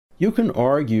You can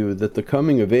argue that the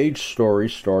coming-of-age story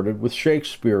started with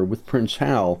Shakespeare, with Prince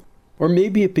Hal, or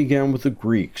maybe it began with the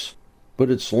Greeks.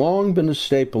 But it's long been a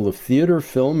staple of theater,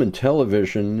 film, and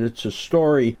television. It's a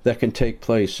story that can take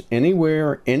place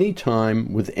anywhere,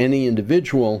 anytime, with any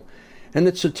individual, and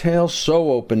it's a tale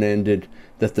so open-ended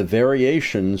that the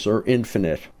variations are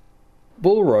infinite.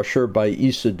 Bulrusher by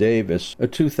Issa Davis, a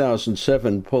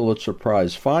 2007 Pulitzer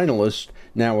Prize finalist,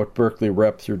 now at Berkeley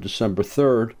Rep through December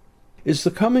 3rd, is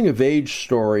the coming-of-age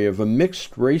story of a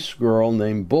mixed-race girl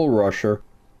named Bulrusher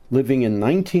living in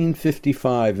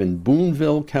 1955 in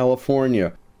Boonville,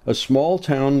 California, a small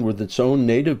town with its own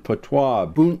native patois,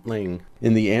 Boontling,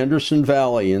 in the Anderson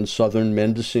Valley in southern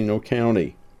Mendocino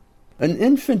County. An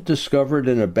infant discovered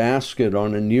in a basket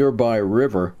on a nearby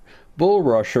river,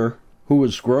 Bulrusher, who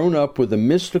has grown up with a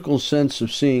mystical sense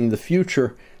of seeing the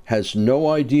future, has no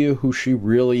idea who she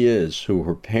really is, who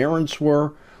her parents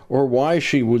were, or why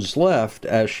she was left,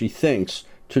 as she thinks,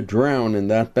 to drown in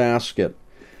that basket.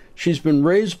 She's been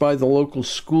raised by the local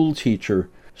school teacher,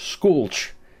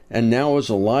 Skulch, and now has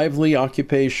a lively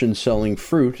occupation selling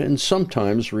fruit and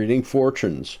sometimes reading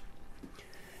fortunes.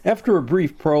 After a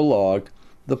brief prologue,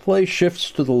 the play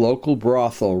shifts to the local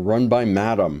brothel run by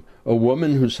Madam, a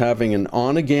woman who's having an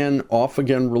on-again,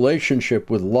 off-again relationship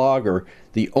with Lager,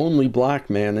 the only black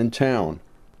man in town.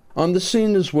 On the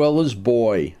scene as well as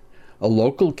Boy, a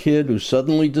local kid who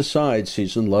suddenly decides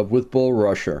he's in love with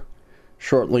Bulrusher.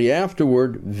 Shortly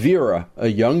afterward, Vera, a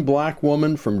young black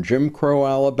woman from Jim Crow,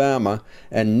 Alabama,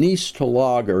 and niece to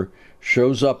Lager,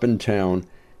 shows up in town,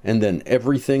 and then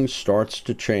everything starts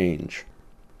to change.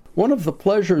 One of the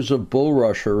pleasures of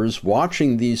Bulrusher is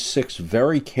watching these 6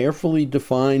 very carefully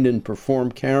defined and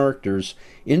performed characters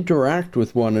interact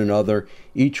with one another,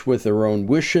 each with their own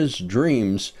wishes,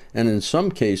 dreams, and in some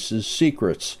cases,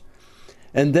 secrets.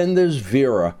 And then there's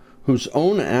Vera, whose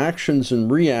own actions and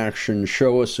reactions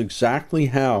show us exactly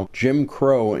how Jim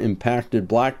Crow impacted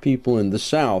black people in the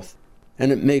South,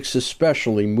 and it makes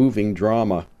especially moving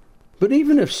drama. But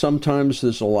even if sometimes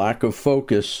there's a lack of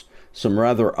focus, some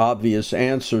rather obvious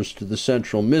answers to the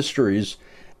central mysteries,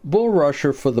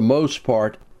 Bulrusher, for the most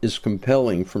part, is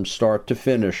compelling from start to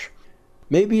finish.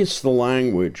 Maybe it's the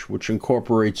language, which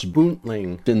incorporates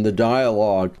Boontling in the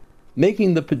dialogue,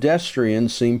 making the pedestrian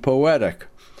seem poetic.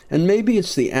 And maybe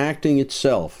it's the acting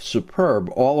itself, superb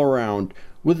all around,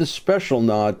 with a special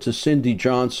nod to Cindy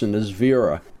Johnson as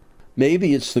Vera.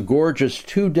 Maybe it's the gorgeous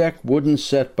 2-deck wooden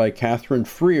set by Catherine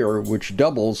Freer, which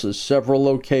doubles as several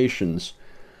locations.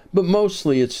 But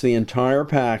mostly it's the entire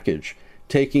package,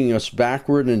 taking us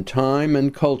backward in time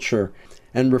and culture,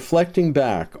 and reflecting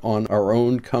back on our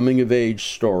own coming-of-age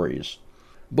stories.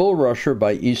 Bulrusher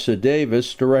by Issa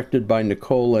Davis, directed by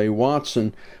Nicole A.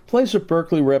 Watson, plays at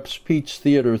Berkeley Rep's Peets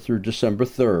Theater through December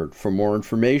 3rd. For more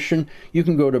information, you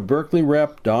can go to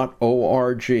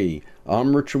berkeleyrep.org.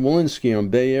 I'm Richard Walensky on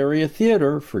Bay Area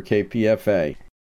Theater for KPFA.